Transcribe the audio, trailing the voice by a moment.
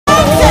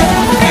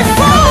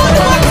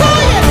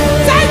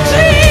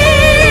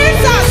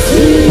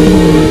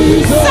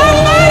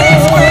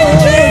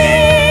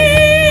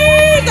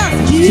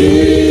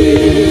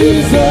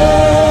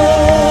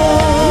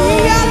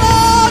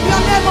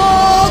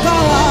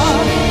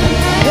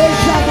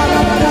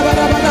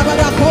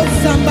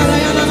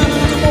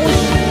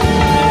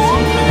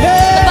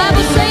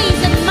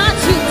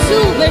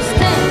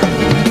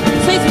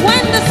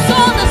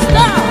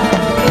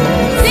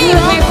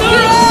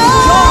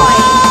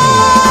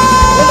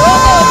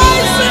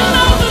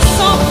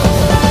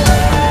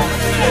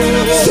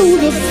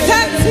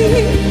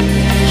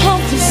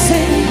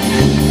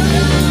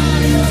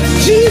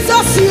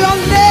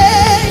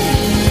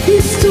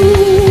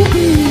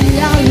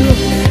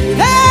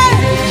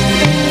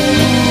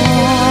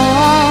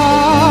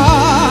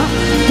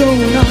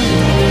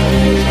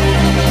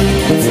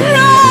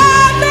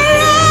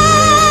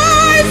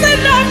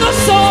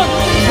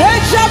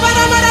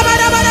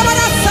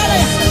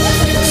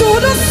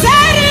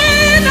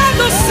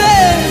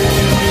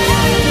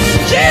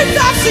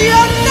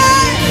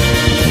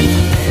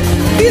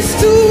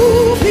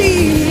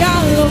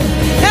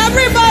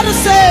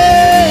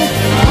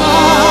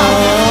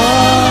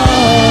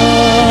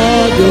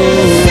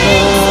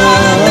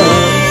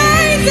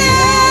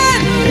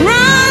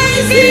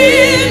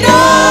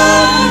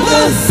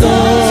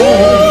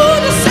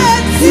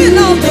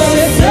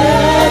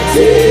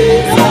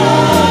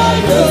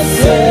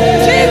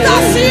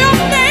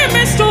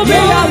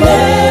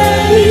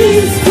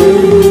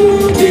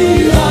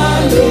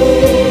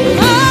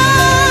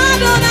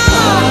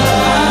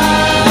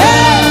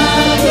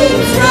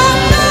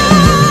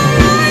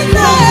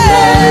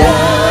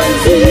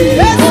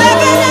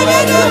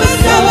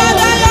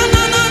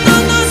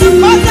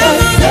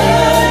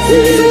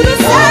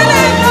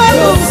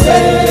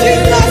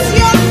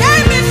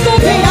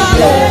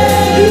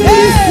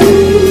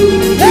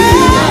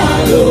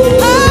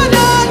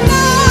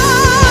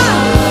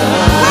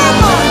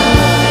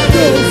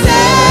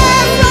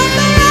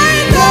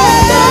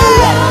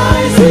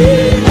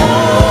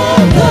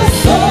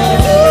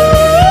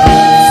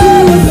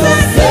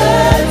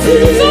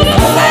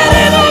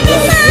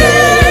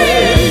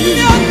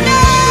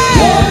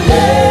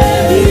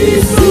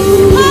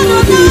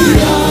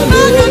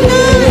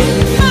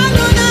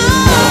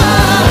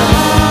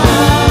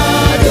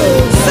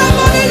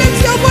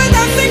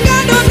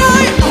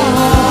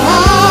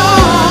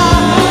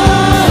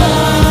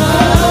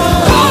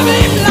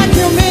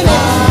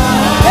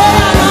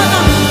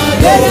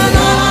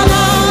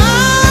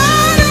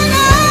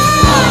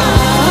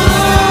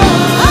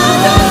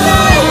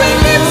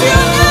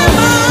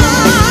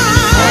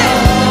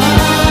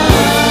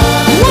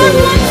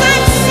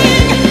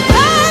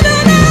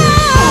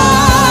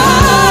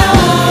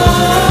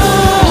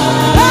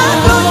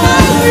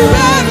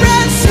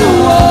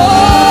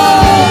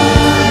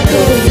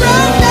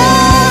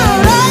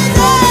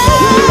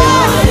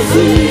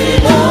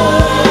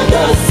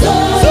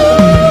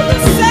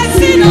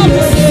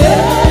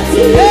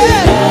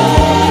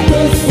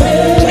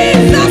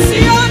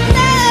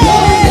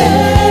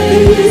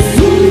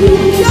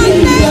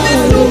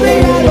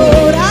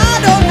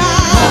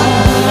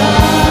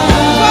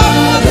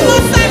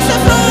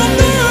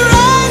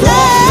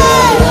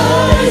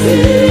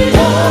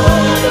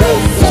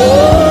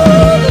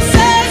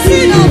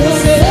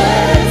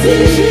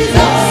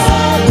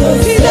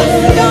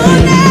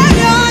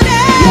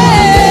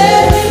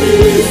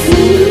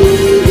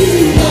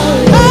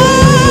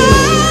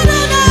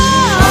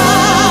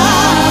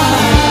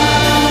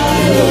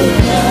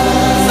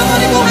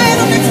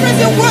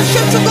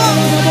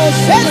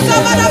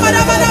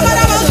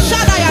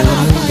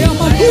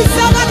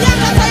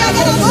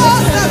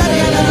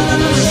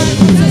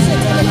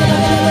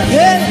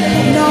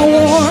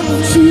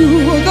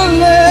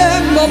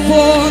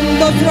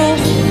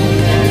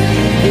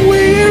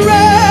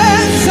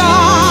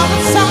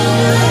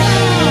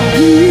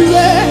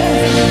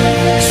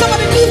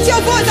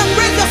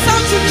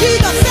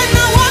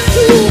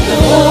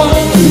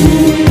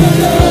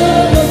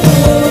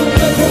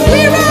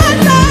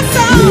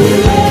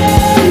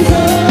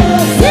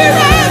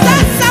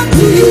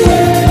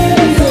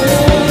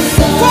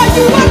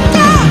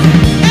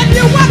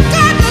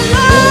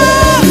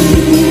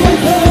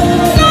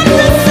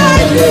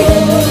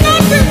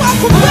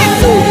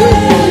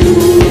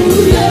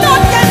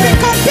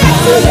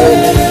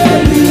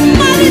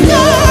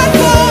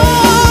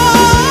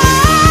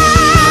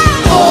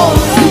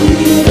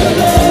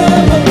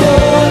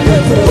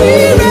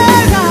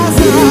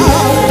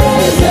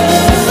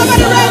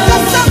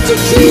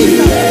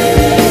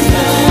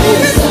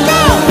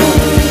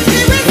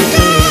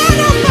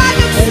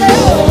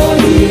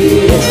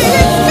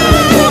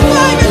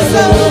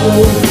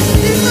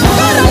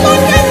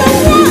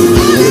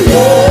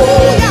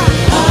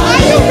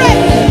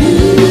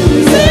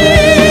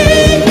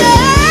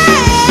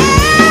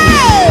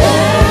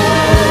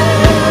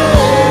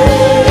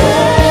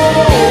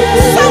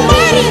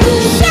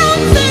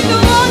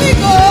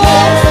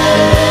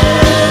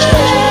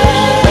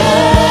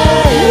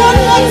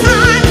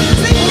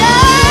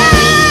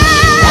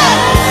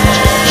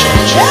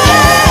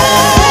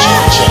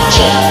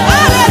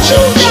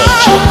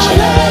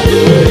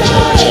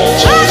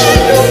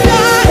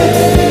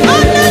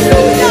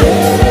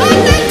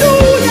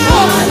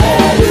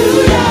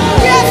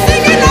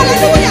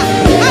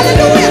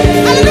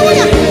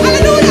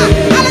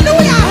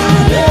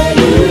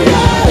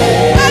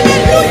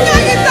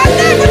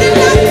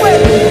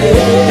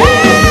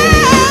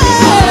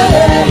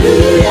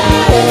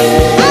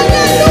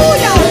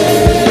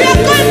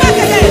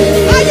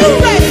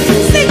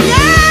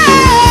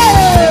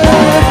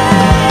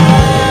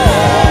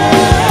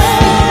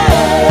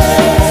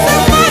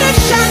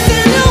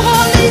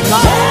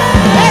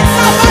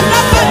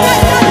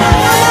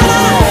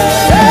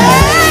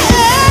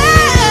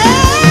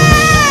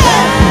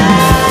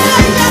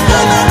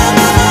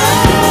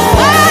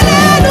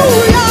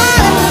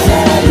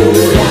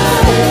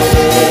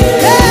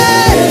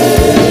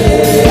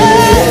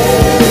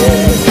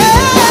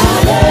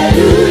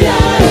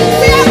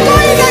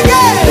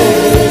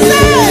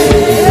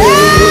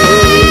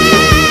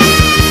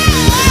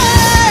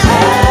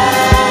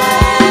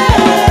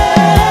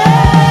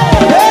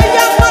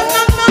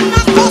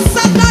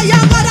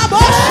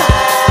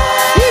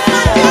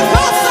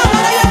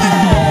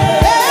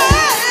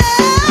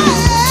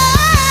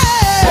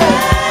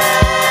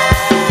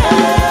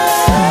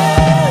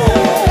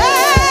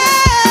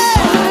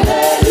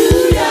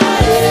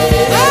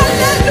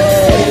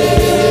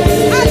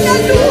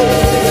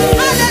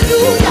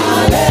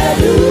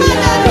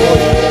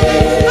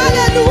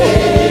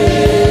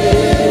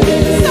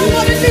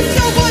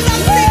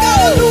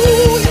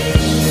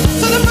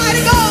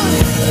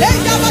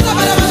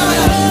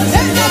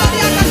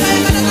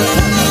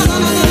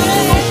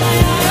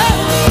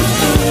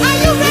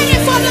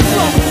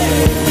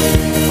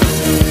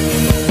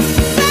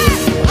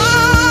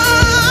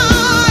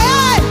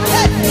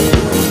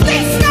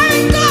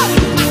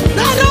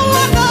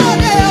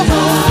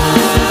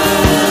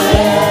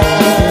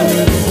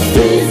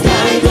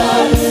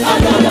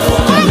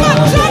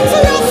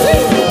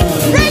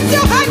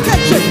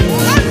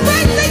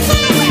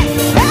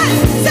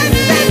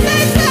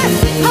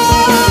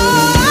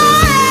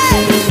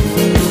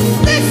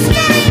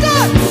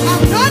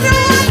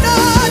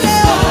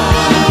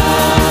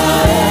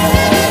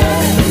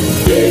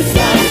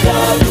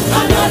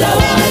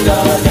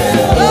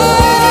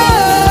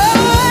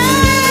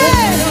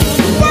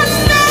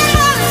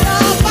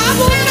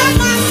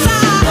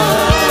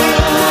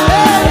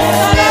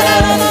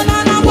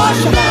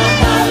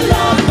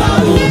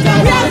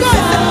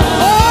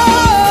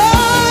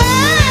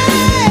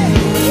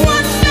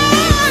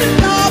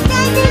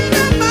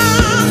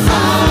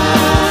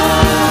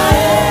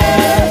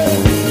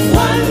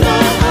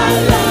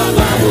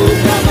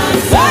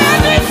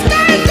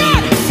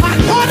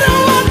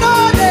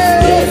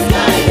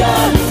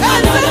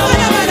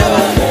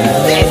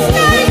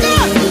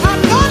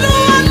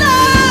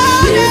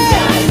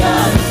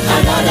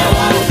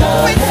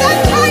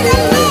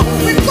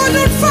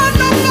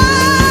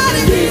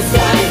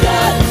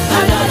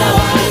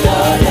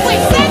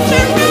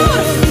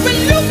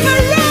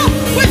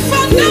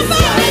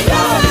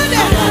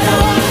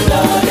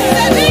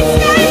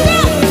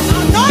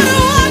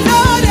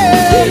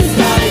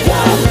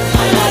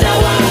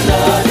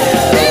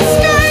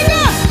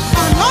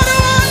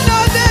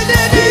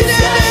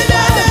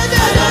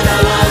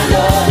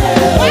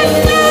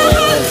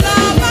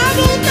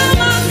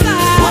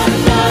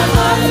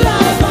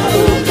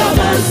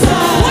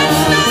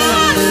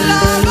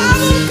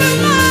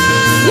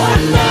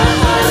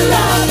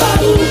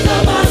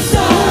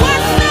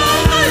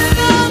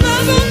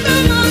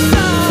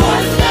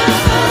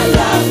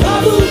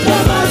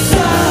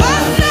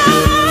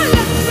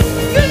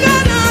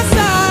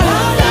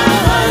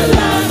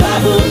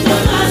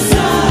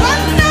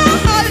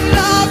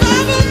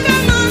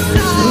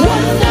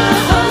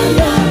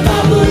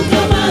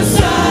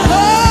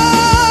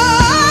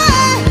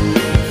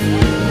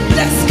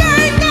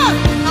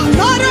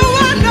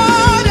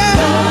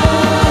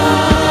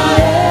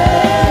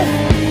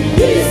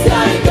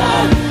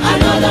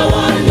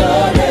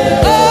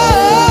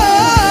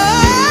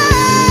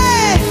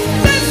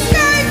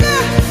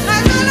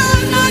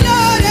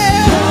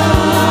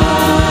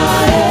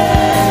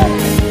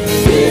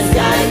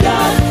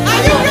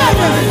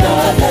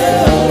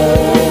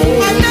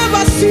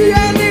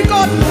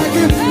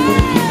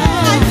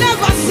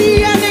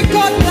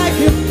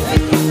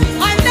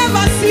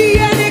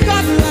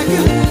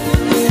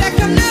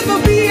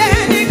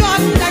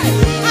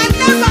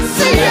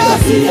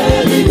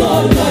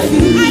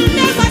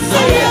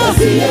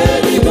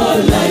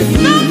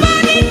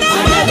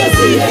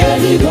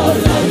any God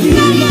like you. I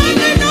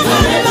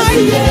never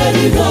see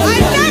any God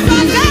like you. I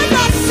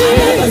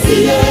never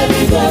see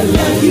any God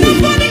like you.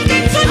 Nobody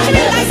can touch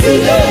me like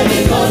you do.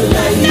 Any God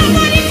like you.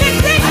 Nobody can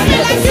break me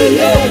like you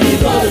do. Any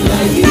God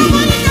like you.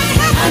 Nobody can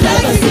help me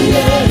like you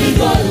do. Any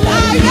God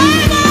like you. I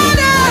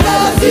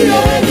never see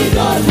any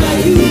God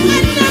like you.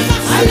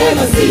 I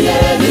never see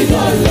any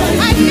God like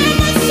you. I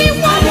never see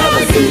one. I never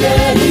see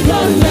any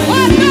God like you.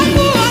 I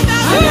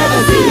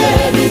never see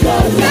any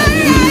God like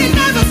you. I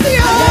never see I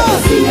never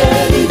see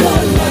any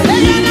God like you.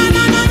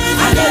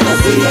 I never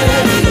see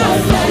any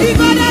God like you. I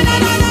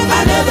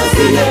never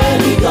see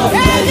any God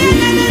like you.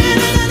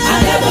 I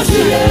never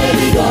see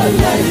any God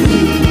like you.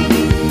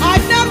 I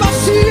never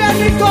see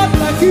any God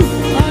like you.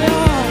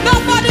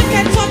 Nobody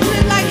can touch me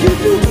like you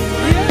do.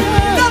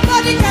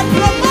 Nobody can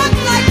promote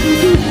like you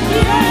do.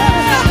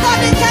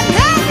 Nobody can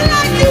help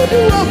like you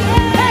do.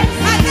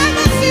 I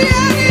never see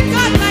any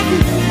God like you.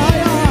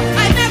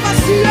 I never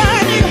see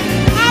any.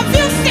 Have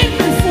you seen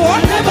before? I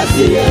never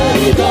see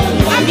any God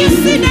like Have you. you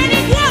seen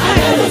anyone? I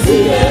never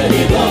see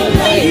any God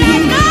like you. I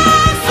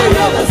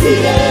never see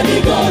any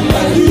God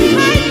like you. I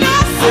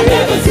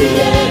never see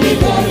any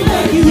God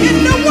like you. In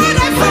the world I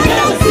I found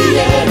never out see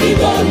any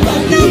God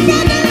like you.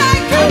 nobody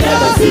like you. I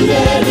never see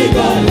any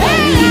God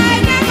like you. I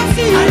never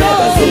see I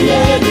never see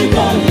any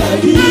God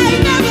like you. I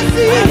never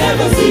see I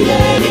never see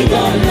any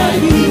God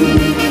like you.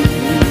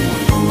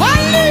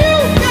 Only you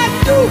can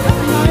do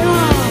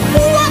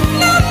what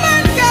no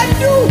man can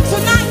do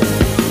tonight.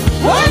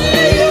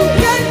 Only you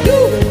can do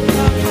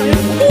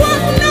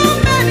what no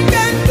man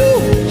can do.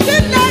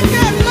 Tonight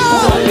can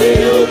Lord. Only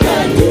you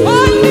can do.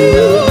 Only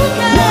you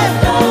can.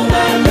 No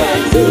man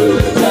can do.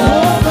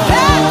 Jehovah.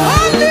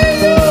 Only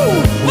you.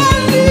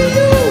 Only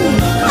you.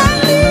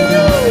 Only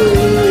you.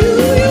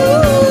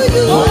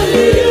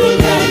 Only you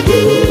can do.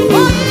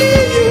 Only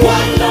you.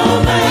 What no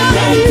man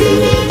can do.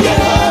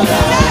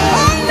 Jehovah.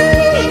 Only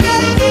you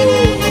can do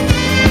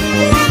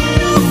what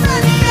no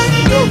man can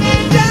do.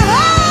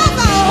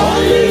 Jehovah.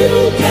 Only you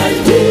can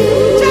do.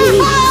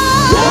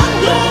 What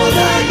no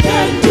man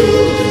can do.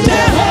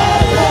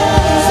 Jehovah.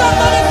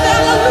 Somebody say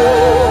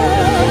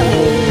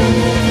hallelujah.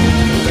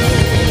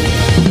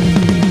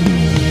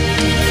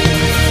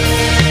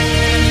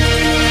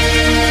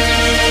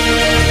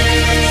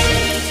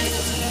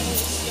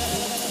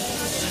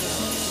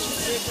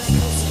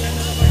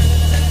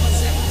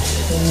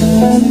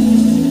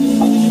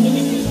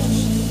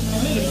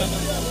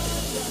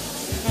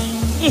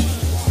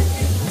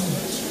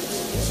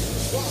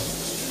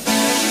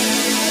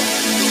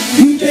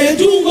 You did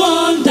do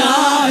wonder,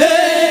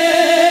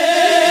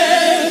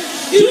 hey.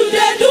 You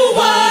did do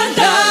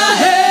wonder,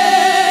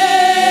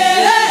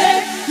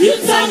 hey. You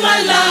turned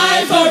my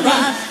life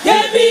around,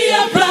 gave me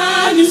a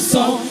brand new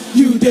song.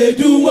 You did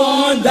do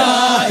wonder,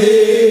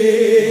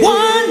 hey.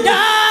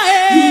 Wonder,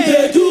 hey. You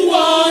did do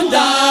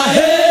wonder,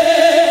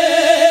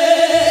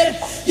 hey.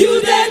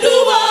 You did do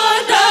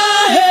wonder,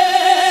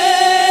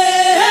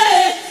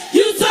 hey.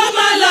 You turned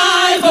my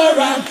life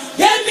around,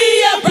 gave me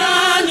a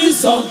brand new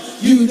song.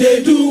 You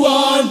did do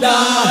wonder,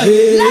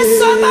 hey. Let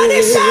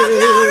somebody shout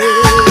glory.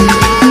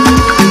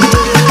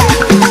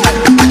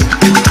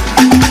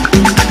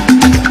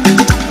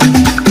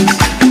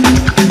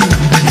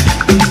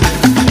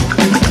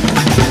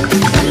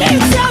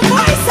 Lift your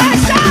voice and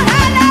shout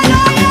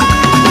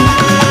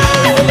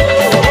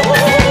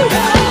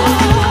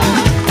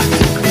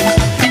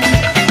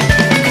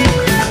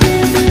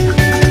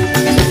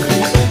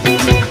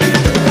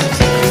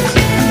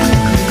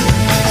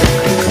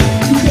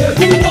You did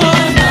do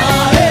wonder,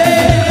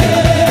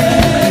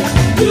 hey.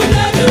 You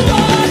did do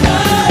wonder,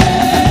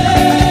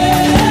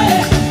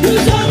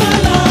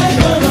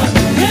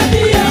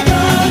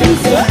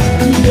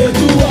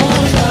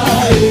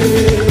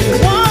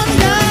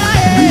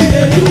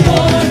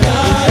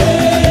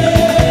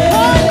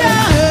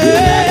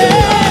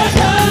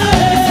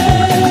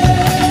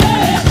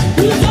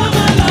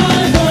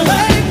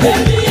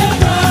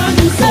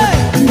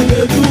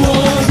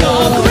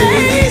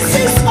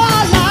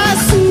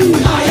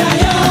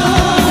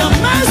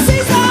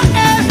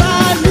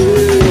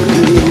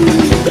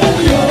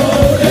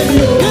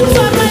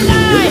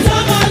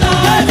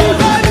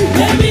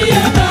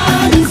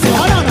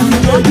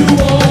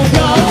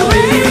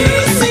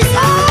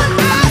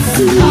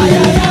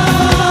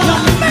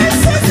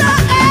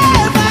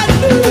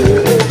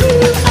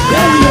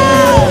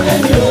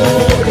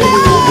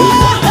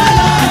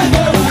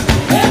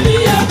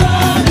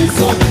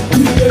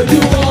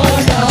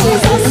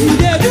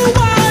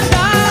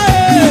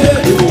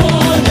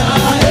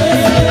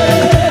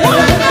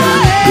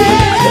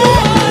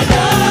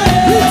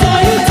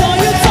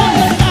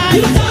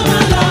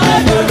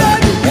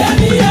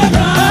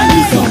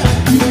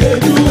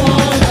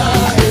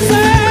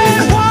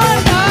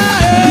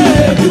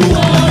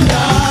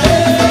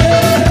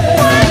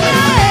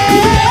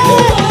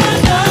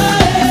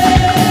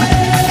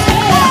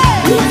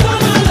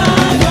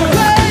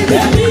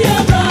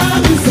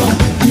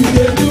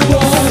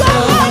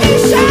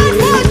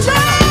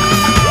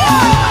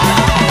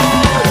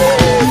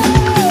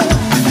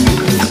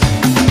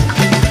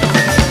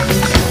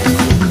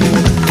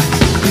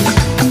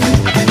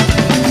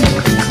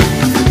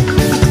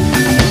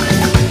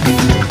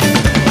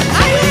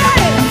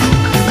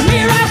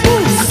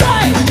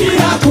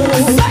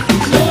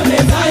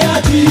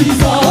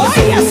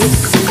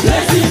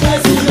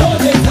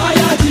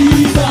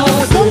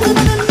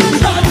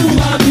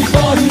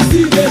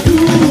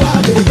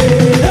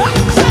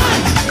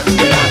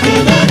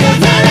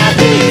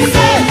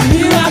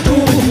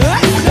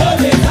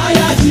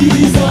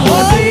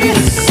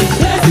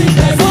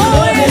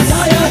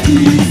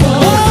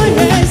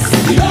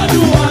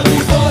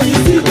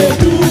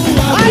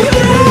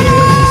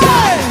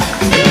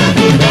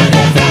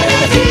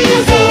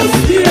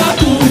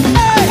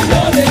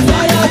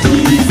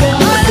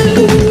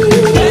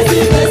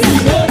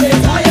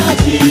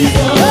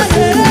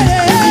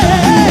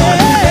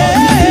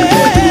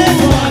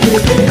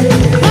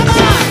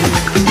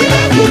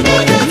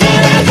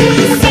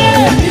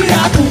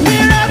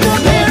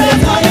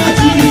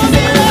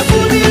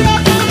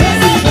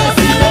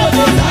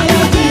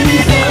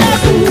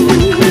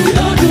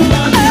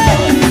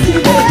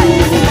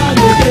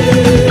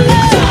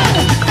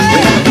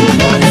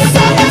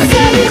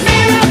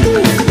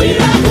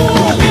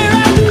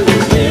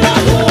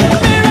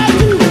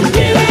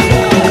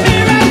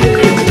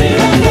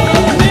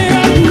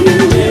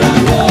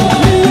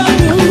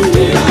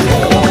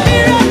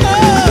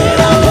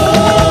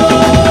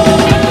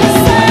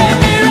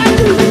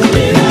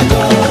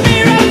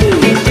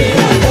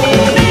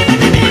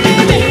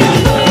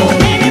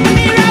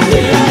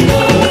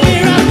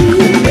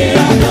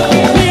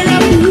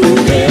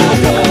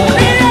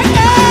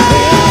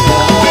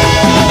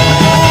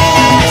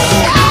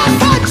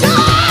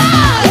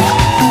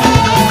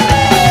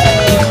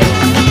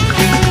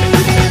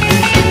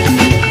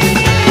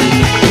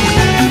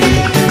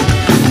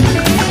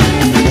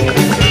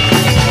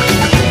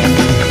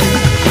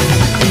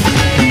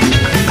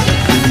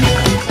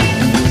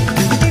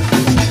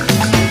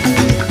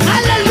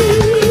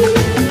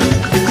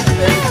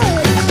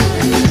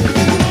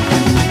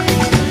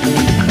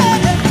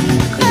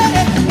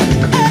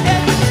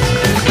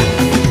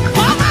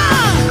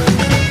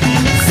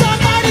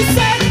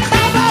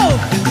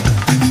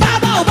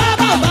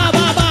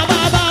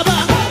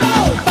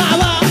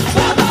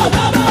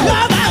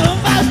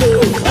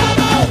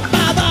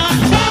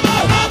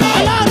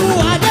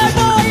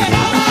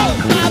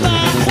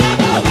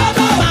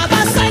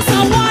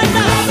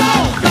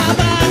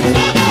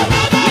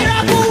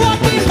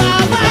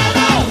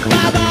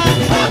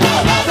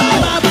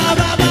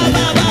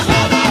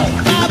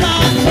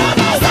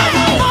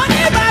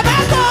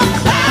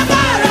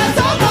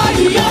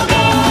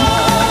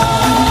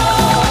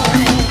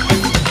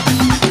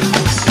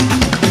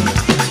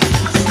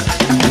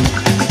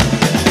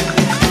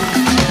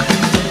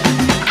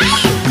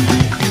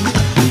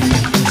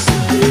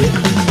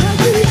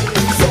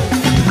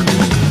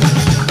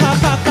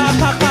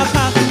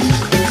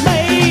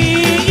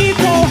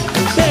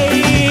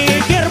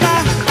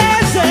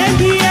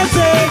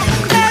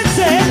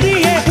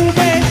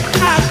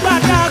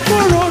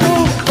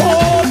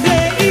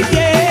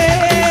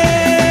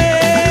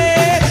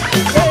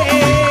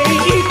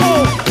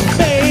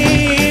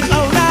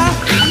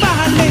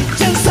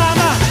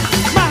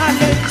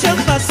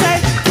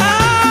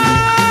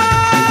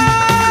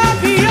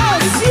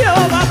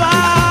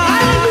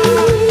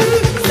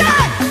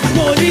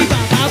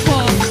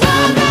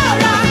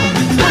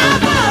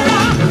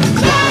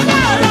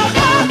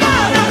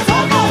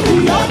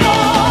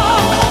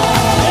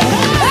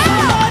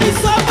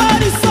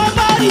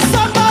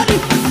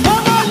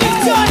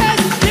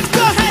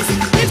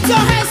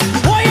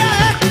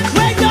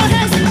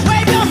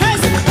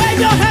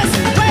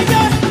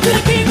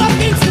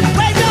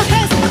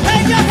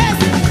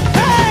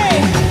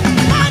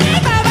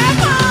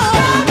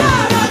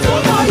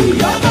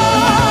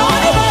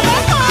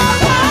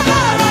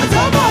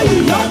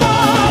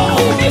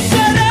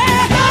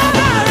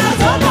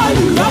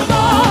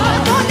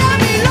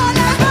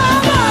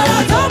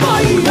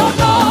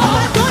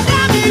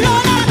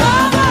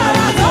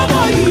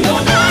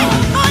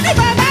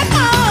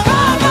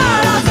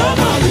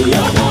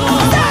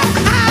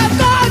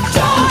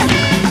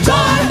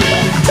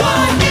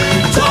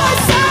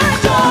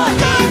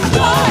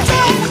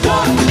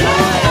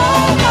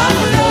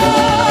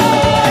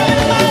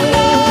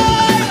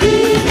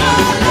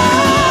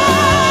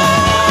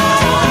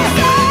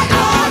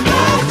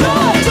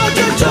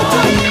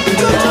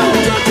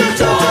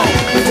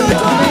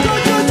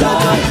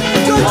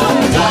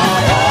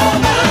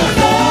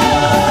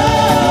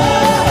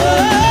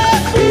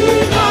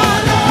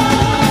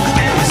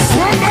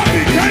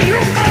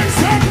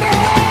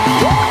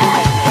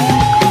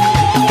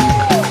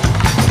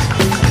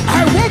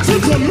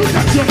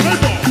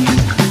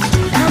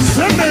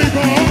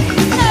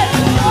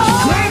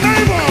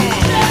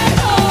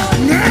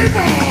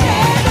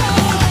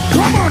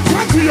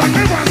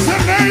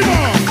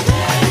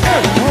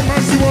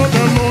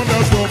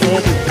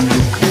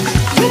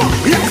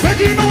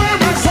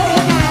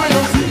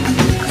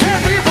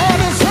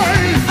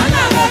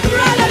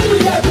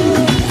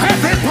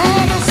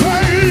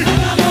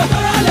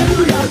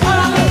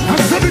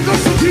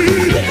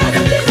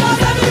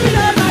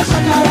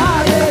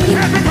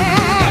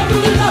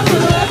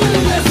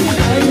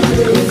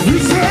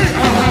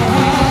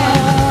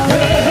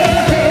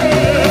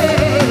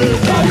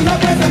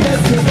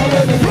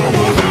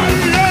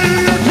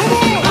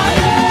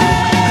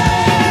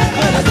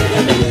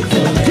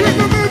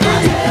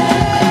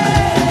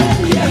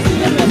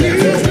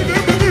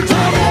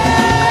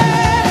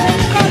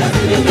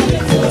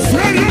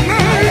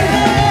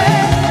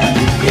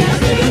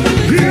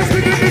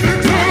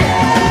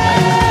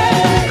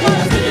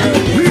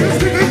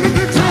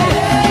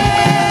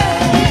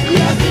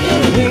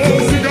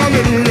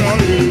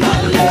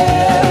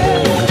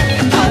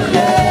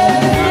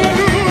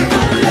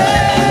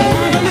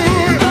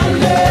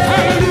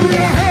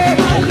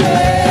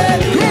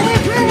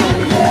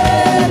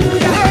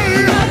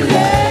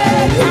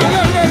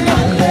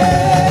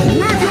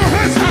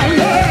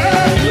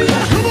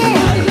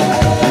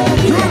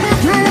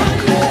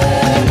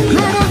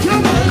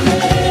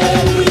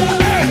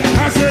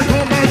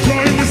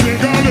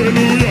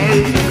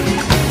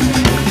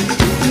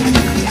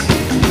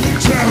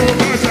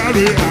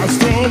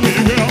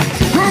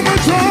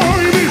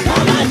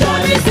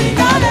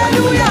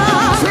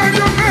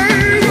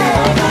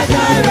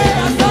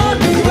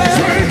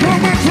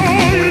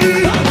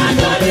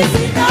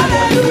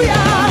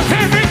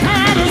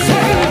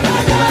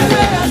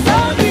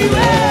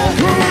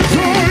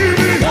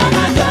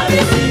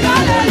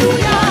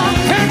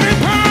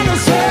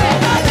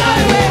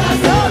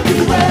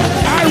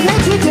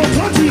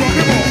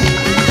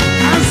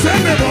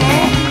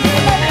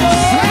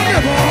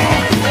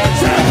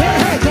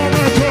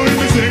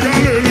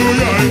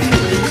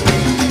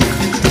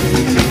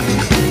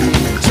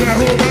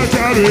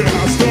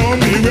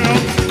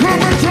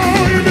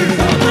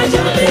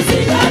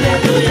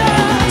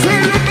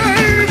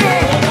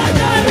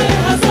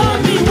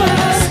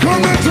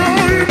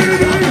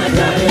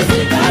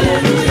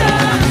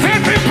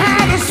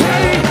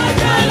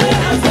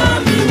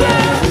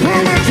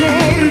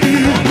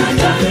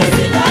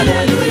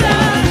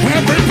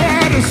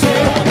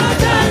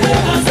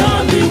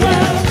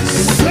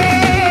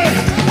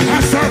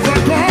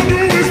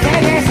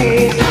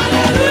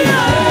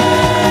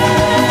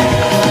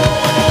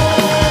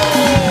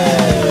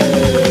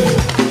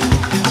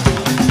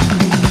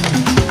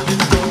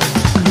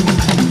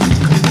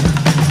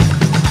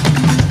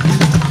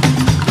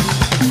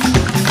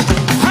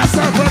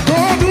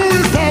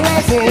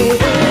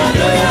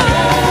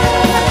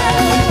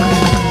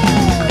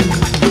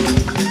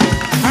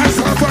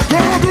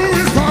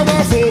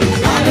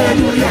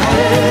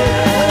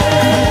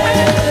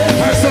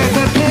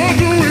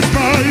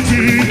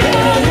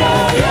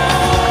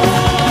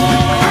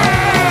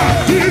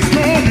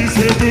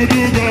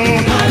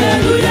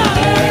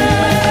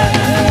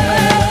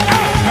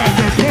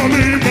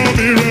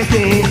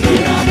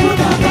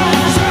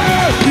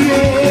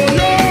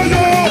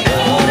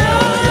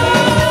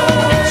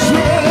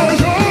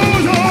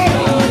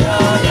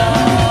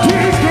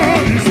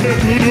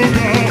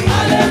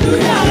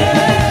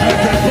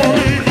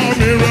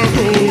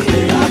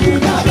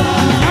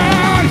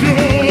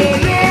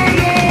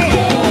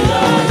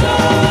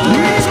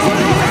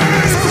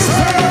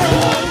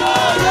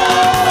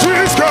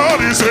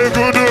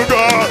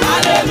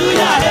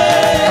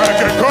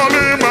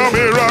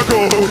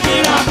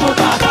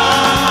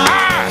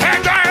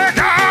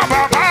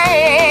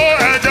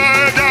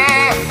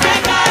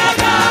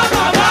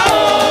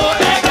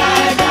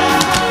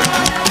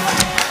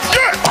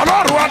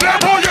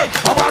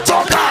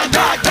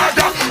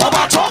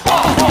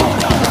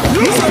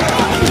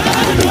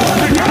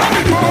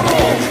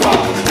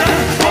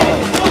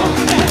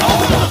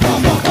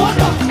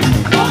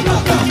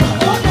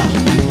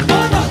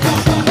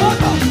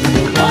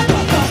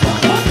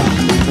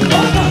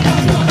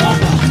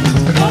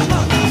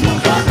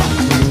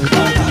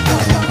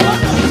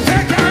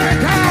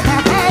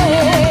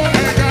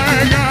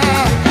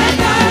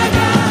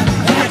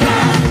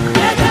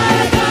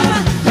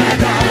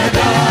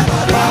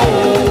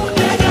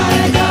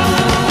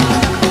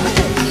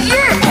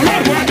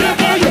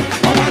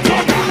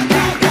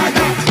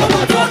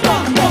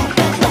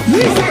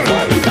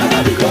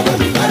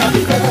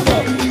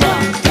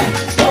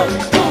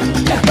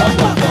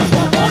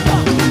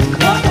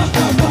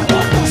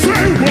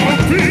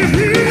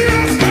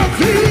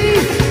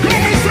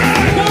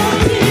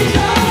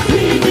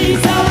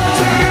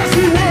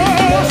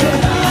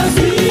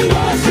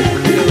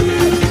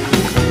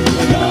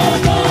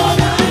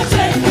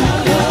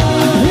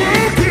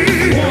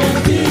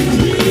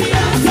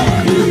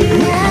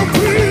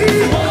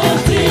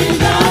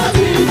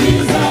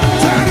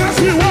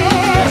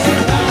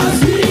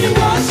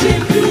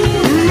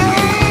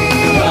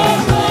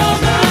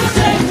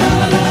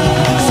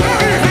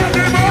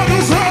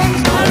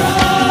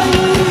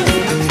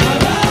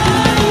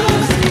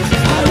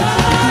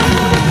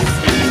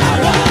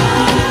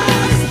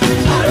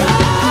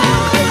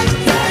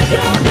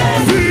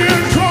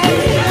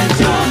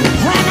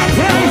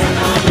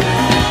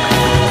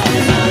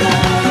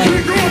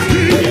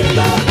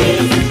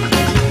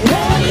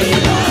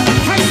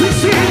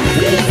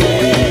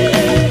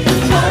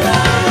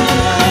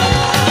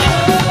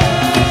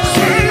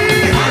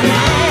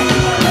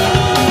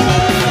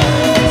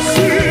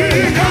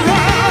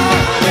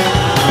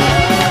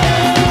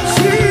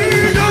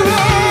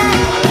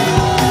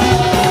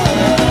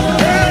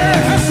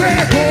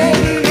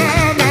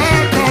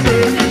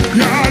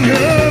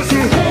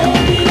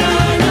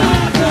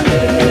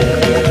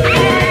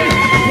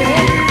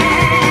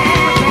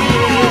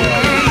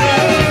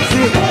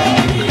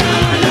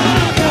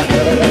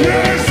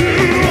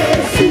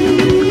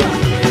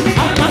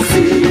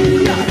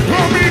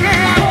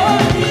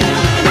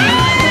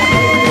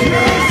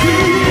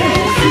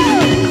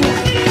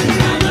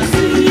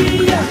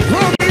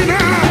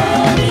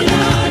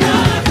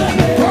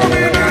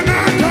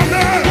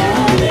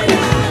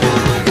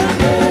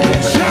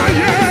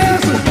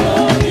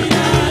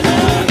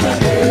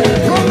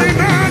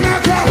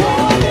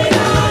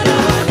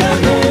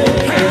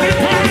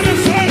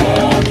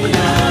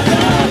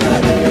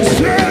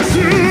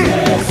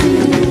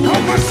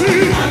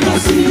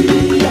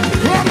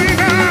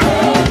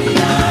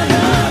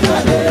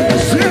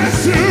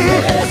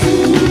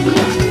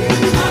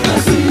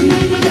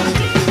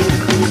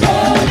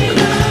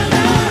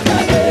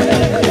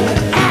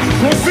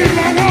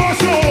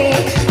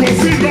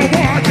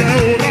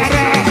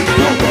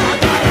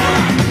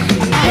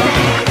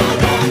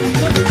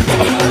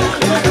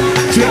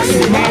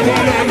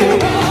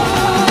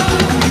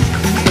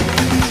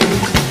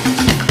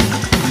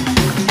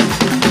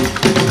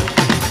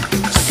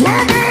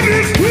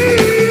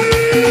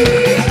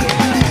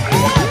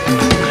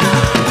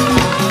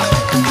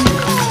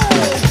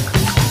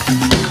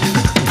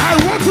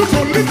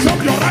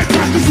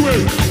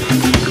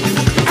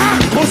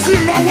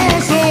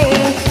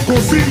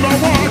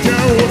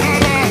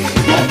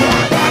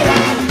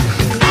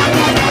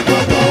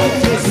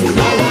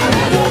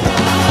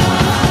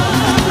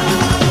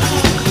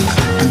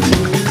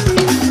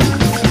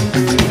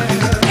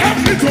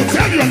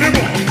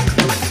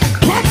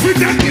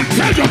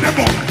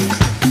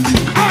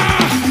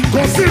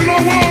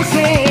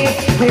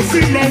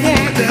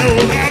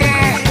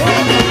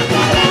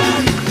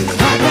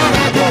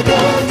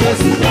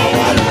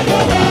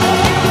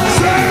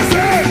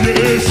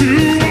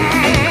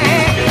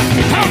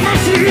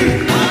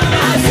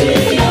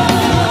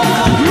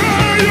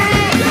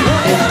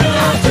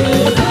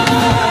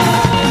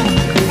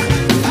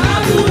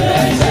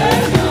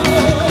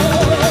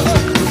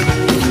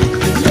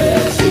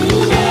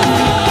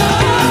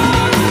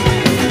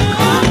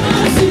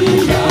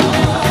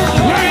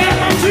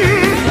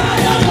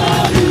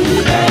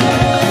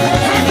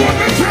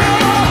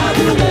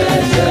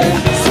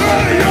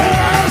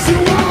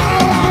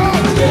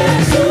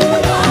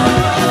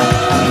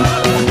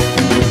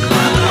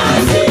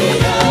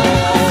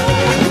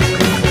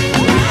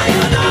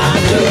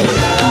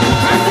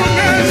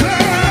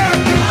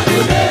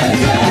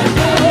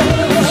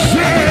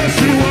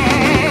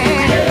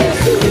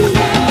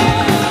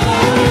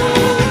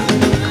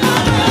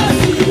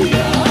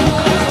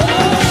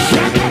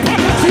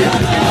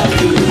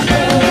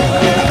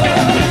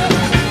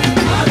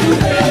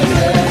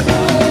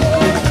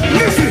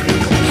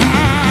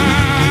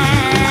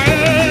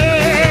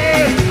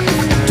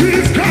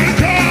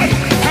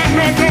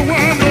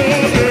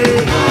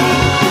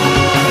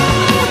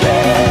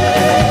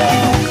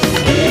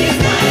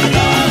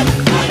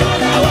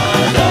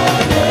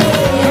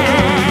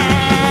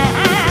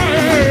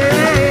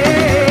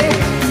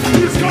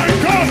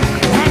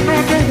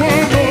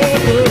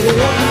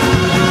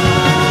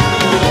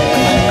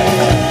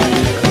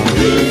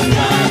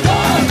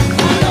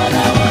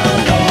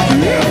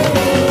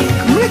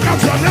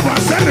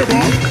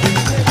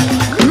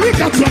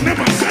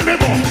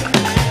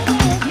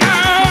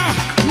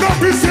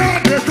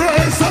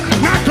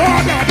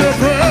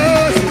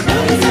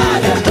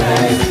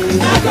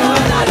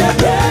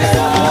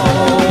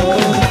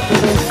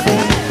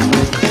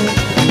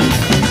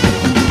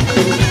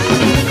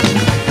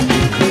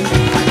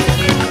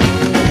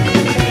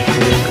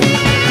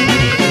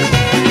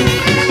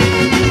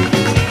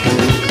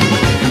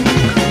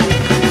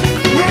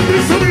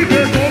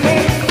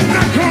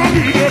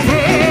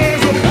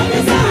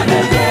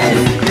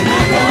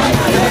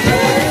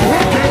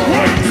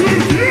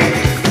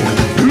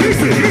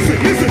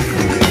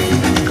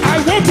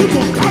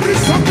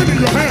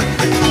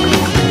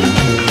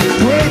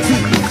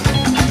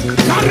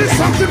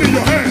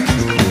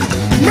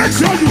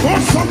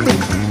 something.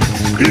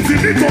 If you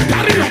need to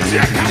carry your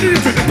tear, carry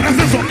it to the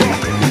presence of God.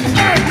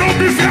 Hey, don't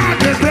be sad at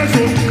the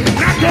presence.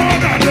 Not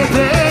God at the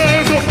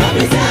presence. Don't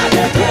be sad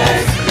at the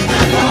presence.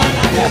 Not God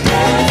at the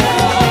presence.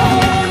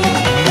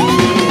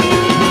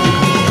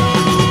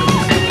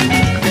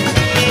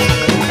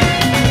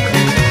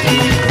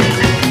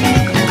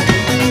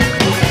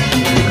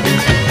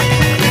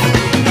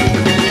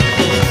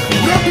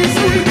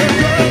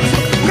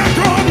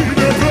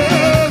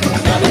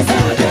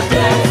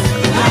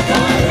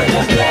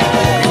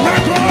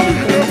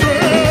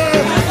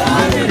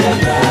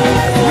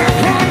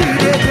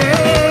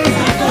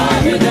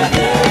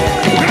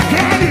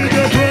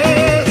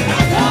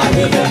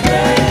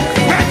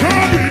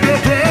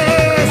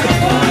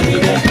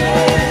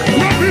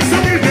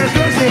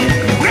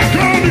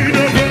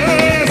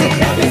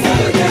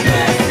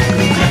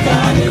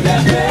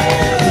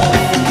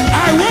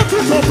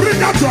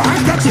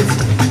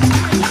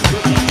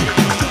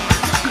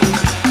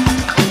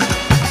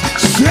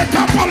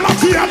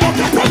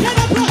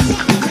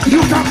 You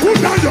can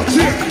put down your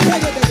chair,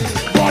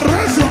 but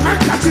raise your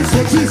handkerchief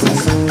for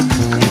Jesus.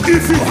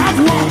 If you have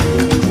one,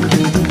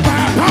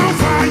 Baba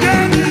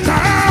fire me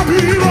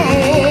tabiro.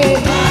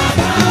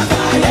 Baba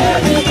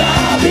fire me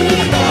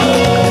tabiro.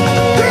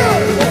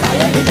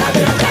 Fire me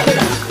tabiro,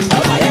 tabiro.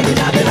 Fire me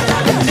tabiro,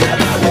 tabiro.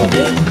 Shema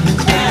wobi,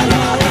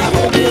 Elora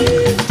wobi.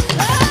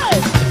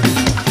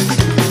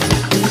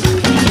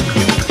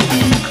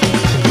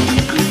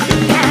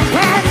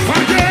 Baba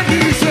fire me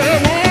se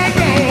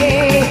wono.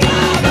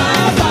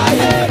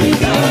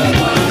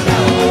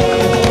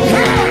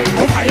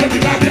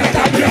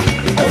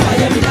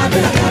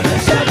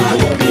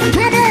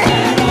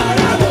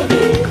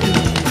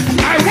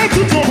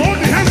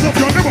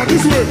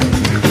 This way.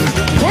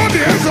 Hold the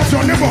hands of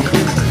your neighbor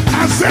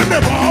and say,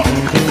 neighbor,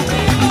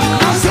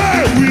 I say,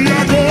 we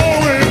are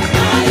going.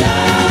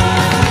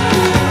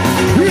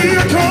 We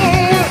are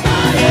going.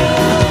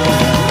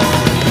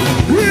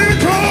 We are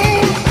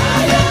going.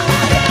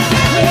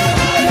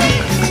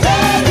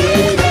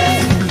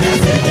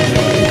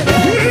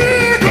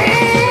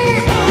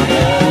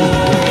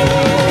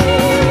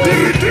 The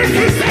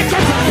ridiculous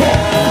expectation.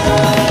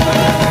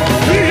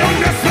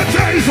 Beyond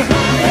expectation.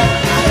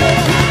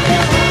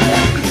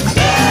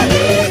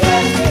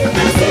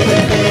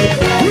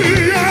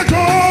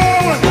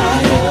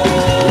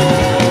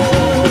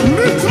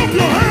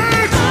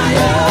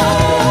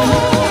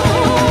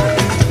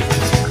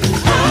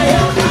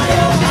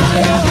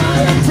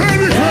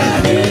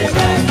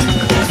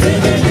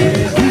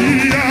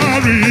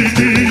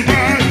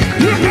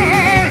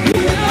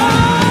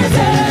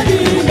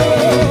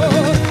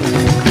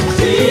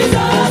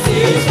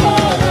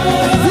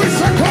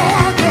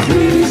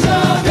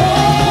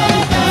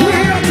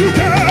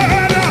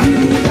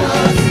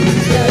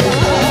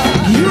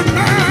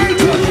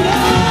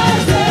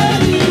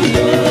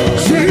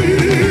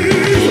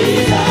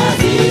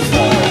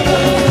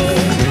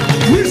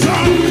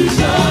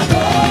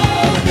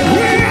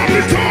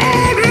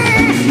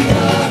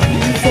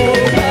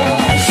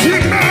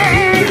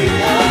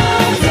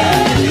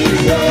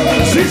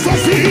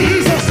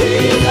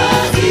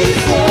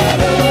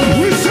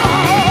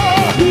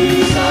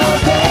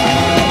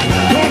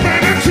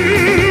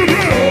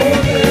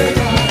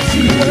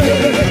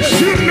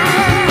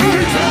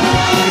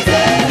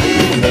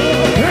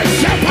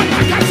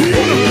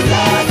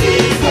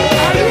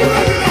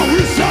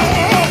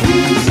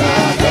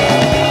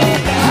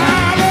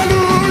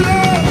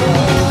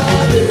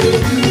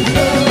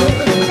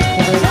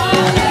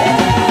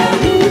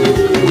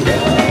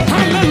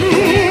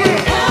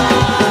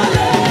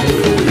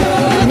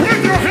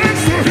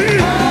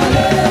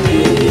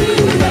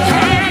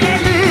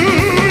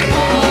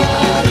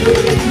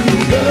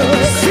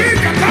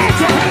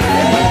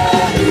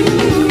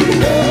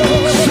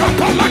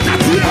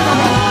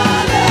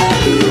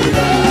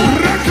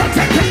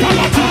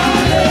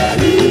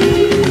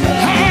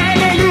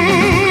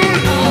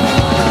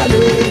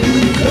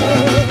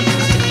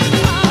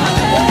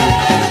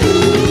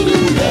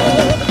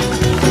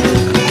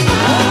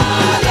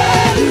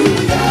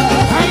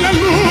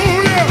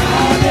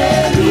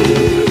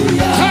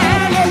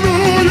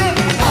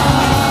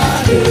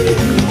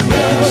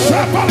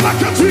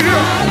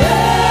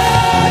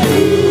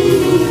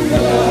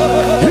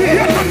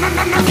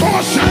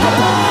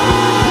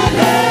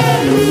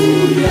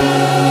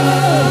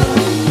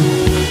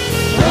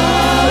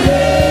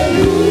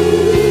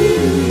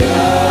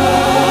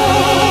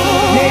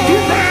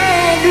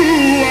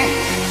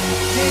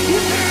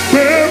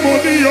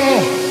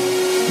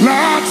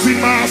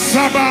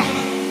 Saba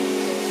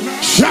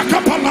Shaka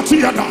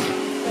Palatiada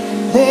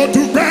Go to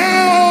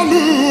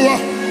Belua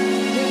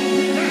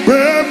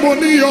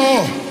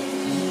Bemonio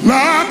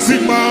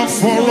Latima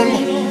Follow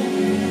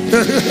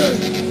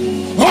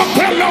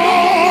Opelo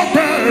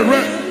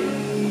Bere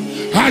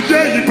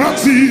Aye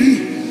Pati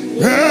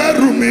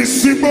Erumi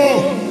Sibo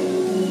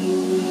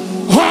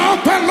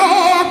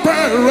Opelo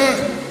Bere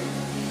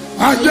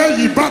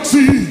Aye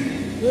Pati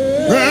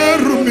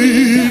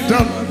Erumi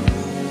Dam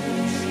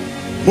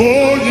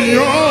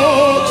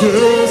Oh,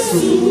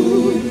 Jesus,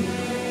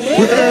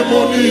 we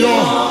Emonio,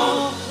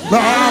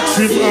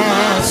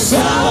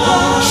 Latimasa,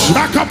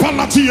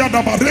 Shakapalatia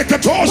da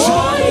Barekatosh,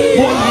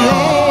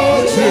 Monio,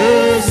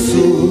 Jesus,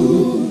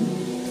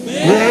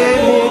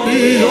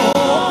 Emonio,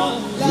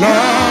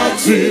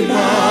 Latimasa.